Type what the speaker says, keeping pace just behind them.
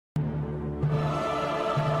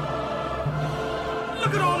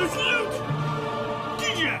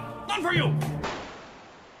fun for you!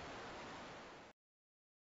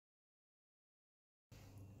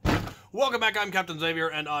 Welcome back, I'm Captain Xavier,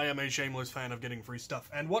 and I am a shameless fan of getting free stuff.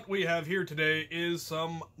 And what we have here today is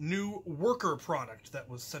some new worker product that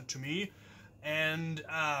was sent to me, and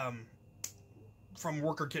from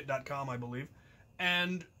workerkit.com, I believe.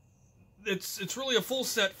 And it's really a full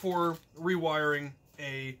set for rewiring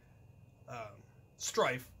a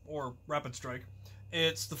Strife, or Rapid Strike.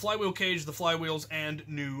 It's the flywheel cage, the flywheels, and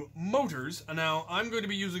new motors. And now, I'm going to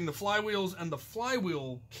be using the flywheels and the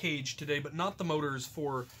flywheel cage today, but not the motors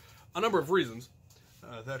for a number of reasons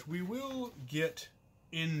that we will get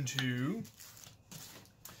into.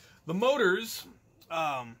 The motors,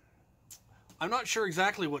 I'm not sure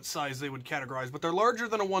exactly what size they would categorize, but they're larger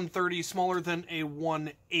than a 130, smaller than a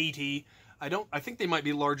 180. I think they might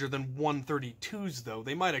be larger than 132s, though.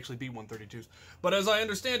 They might actually be 132s. But as I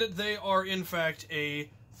understand it, they are, in fact, a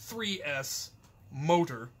 3S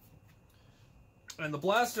motor. And the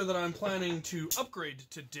blaster that I'm planning to upgrade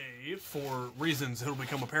today, for reasons that will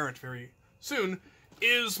become apparent very soon,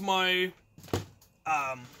 is my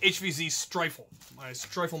HVZ Strifle. My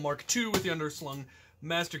Strifle Mark II with the underslung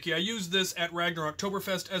master key. I used this at Ragnar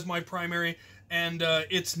Oktoberfest as my primary, and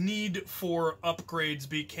its need for upgrades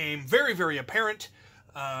became very, very apparent.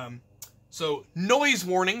 So, noise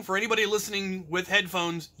warning for anybody listening with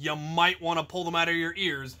headphones, you might want to pull them out of your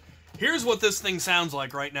ears. Here's what this thing sounds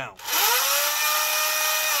like right now.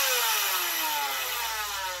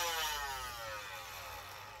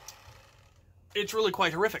 It's really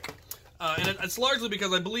quite horrific. And it's largely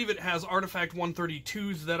because I believe it has Artifact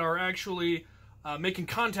 132s that are actually making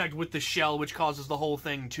contact with the shell, which causes the whole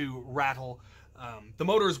thing to rattle. The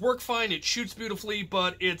motors work fine, it shoots beautifully,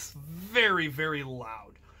 but it's very, very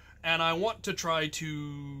loud. And I want to try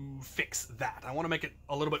to fix that. I want to make it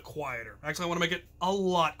a little bit quieter. Actually, I want to make it a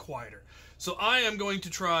lot quieter. So I am going to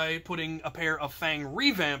try putting a pair of Fang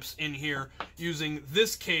revamps in here using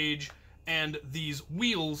this cage and these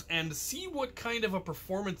wheels and see what kind of a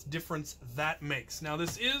performance difference that makes. Now,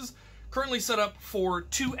 this is currently set up for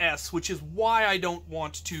 2S, which is why I don't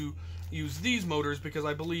want to use these motors, because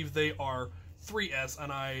I believe they are 3S,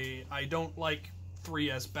 and I don't like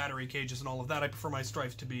 3S battery cages and all of that. I prefer my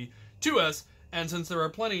Strifes to be 2S, and since there are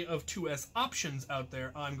plenty of 2S options out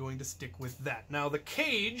there, I'm going to stick with that. Now, the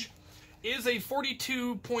cage is a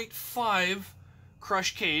 42.5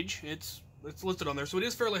 crush cage. It's listed on there, so it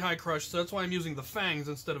is fairly high crush, so that's why I'm using the Fangs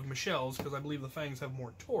instead of Michelle's, because I believe the Fangs have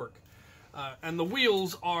more torque. And the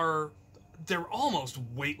wheels they're almost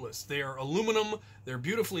weightless. They are aluminum, they're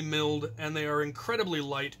beautifully milled, and they are incredibly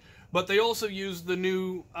light, but they also use the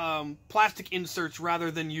new plastic inserts rather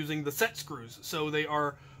than using the set screws, so they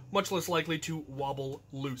are much less likely to wobble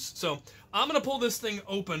loose. So I'm going to pull this thing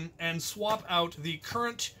open and swap out the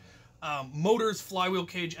current motors, flywheel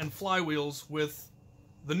cage, and flywheels with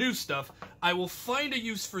the new stuff. I will find a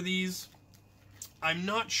use for these. I'm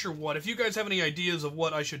not sure what. If you guys have any ideas of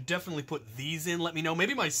what I should definitely put these in, let me know.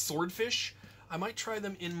 Maybe my Swordfish. I might try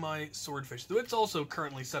them in my Swordfish. Though it's also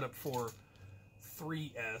currently set up for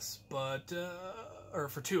 3S, but or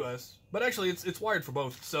for 2S. But actually, it's wired for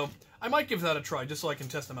both, so I might give that a try just so I can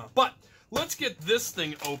test them out. But let's get this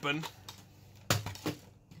thing open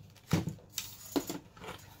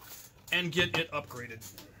and get it upgraded.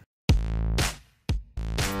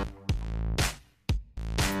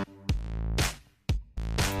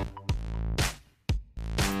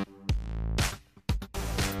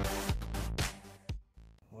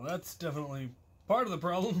 That's definitely part of the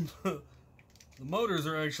problem. The motors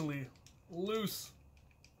are actually loose.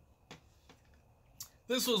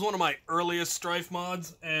 This was one of my earliest Strife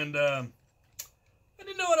mods, and I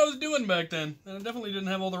didn't know what I was doing back then, and I definitely didn't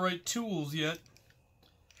have all the right tools yet.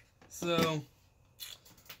 So,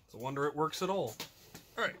 it's a wonder it works at all.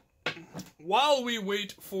 Alright, while we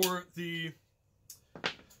wait for the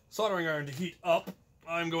soldering iron to heat up,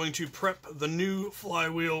 I'm going to prep the new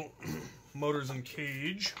flywheel motors and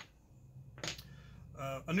cage.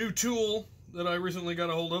 A new tool that I recently got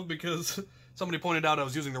a hold of because somebody pointed out I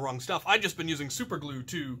was using the wrong stuff. I'd just been using super glue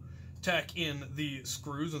to tack in the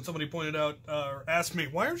screws, and somebody pointed out, or asked me,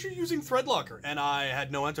 why aren't you using thread locker? And I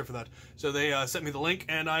had no answer for that. So they sent me the link,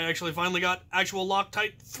 and I actually finally got actual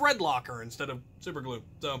Loctite thread locker instead of super glue.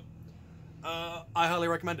 So, I highly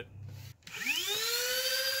recommend it.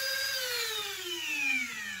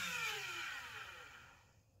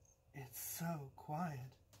 It's so quiet.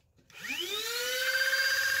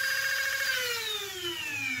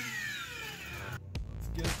 Let's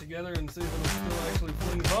get it together and see if it'll still actually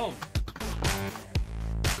fling foam.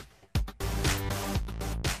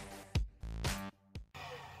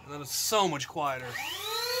 And that is so much quieter.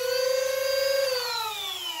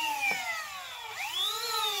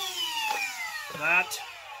 That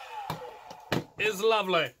is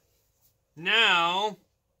lovely. Now,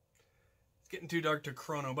 it's getting too dark to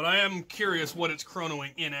chrono, but I am curious what it's chronoing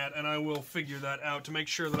in at, and I will figure that out to make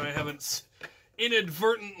sure that I haven't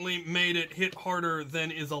inadvertently made it hit harder than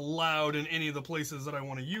is allowed in any of the places that I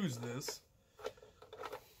want to use this.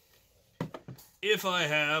 If I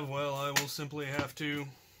have, well, I will simply have to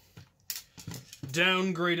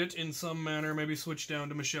downgrade it in some manner, maybe switch down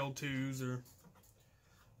to Michelle 2s or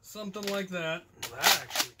something like that. That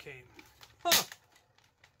actually came. Huh.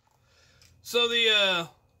 So the,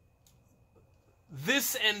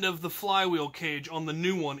 this end of the flywheel cage on the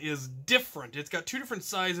new one is different. It's got two different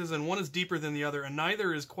sizes, and one is deeper than the other, and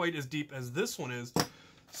neither is quite as deep as this one is.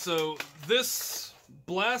 So this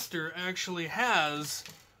blaster actually has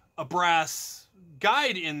a brass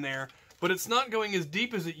guide in there, but it's not going as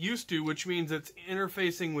deep as it used to, which means it's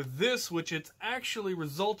interfacing with this, which it's actually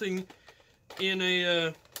resulting in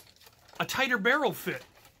a tighter barrel fit.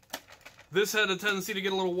 This had a tendency to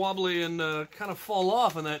get a little wobbly and kind of fall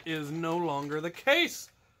off, and that is no longer the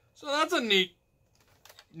case. So that's a neat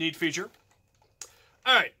feature.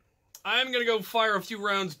 Alright, I'm going to go fire a few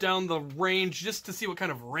rounds down the range just to see what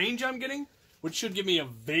kind of range I'm getting, which should give me a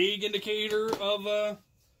vague indicator of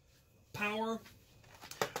power.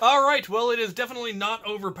 Alright, well, it is definitely not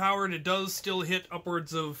overpowered. It does still hit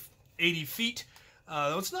upwards of 80 feet.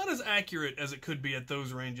 Though it's not as accurate as it could be at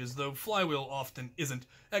those ranges, though Flywheel often isn't.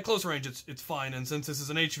 At close range, it's fine, and since this is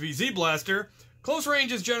an HVZ blaster, close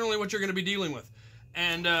range is generally what you're going to be dealing with.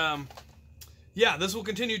 And, yeah, this will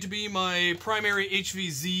continue to be my primary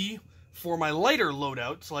HVZ for my lighter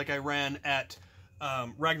loadouts, like I ran at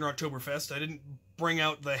Ragnar Oktoberfest. I didn't bring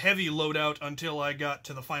out the heavy loadout until I got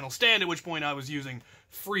to the final stand, at which point I was using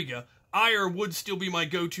Frigga. Ire would still be my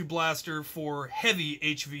go-to blaster for heavy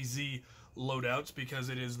HVZ loadouts because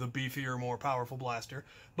it is the beefier, more powerful blaster.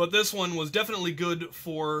 But this one was definitely good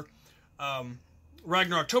for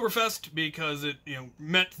Ragnar Oktoberfest because it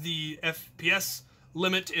met the FPS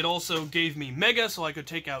limit. It also gave me Mega, so I could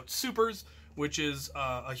take out Supers, which is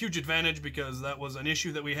a huge advantage because that was an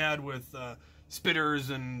issue that we had with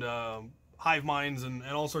Spitters and Hive Minds and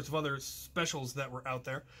all sorts of other specials that were out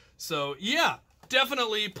there. So yeah,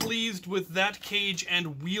 definitely pleased with that cage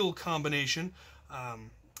and wheel combination.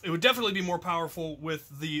 It would definitely be more powerful with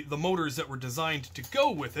the motors that were designed to go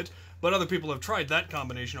with it, but other people have tried that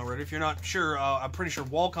combination already. If you're not sure, I'm pretty sure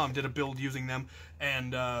Wallcom did a build using them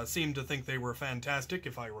and seemed to think they were fantastic,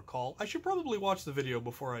 if I recall. I should probably watch the video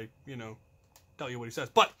before I, tell you what he says.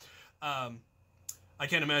 But I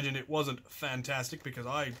can't imagine it wasn't fantastic because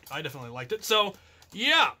I definitely liked it. So,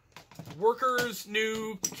 yeah, Workers'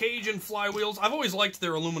 new cage and flywheels. I've always liked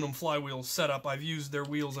their aluminum flywheel setup. I've used their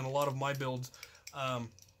wheels in a lot of my builds.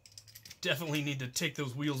 Definitely need to take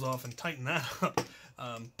those wheels off and tighten that up.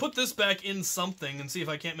 Put this back in something and see if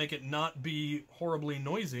I can't make it not be horribly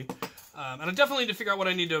noisy. And I definitely need to figure out what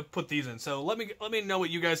I need to put these in. So let me know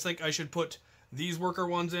what you guys think I should put these worker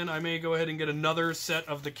ones in. I may go ahead and get another set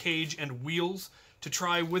of the cage and wheels to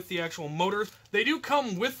try with the actual motors. They do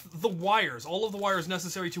come with the wires, all of the wires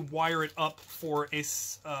necessary to wire it up for a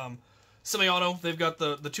semi-auto. They've got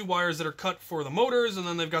the two wires that are cut for the motors, and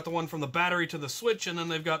then they've got the one from the battery to the switch, and then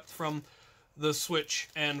they've got from the switch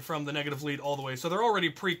and from the negative lead all the way. So they're already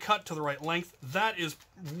pre-cut to the right length. That is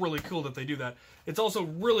really cool that they do that. It's also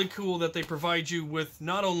really cool that they provide you with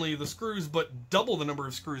not only the screws, but double the number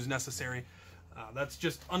of screws necessary. That's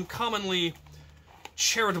just uncommonly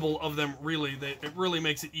charitable of them, really. It really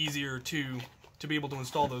makes it easier to be able to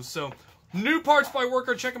install those. So, new parts by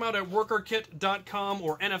Worker. Check them out at workerkit.com,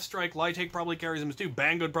 or NF Strike. Lytake probably carries them too.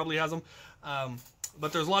 Banggood probably has them.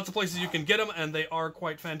 But there's lots of places you can get them, and they are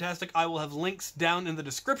quite fantastic. I will have links down in the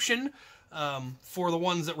description for the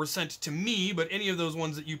ones that were sent to me, but any of those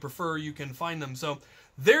ones that you prefer, you can find them. So,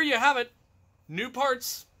 there you have it. New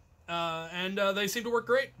parts. And they seem to work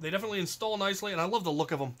great. They definitely install nicely, and I love the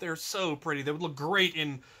look of them. They're so pretty. They would look great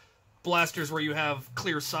in blasters where you have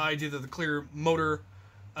clear sides, either the clear motor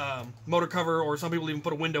cover, or some people even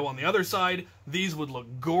put a window on the other side. These would look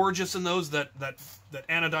gorgeous in those. That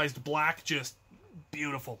anodized black, just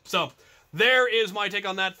beautiful. So there is my take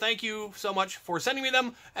on that. Thank you so much for sending me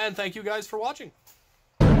them, and thank you guys for watching.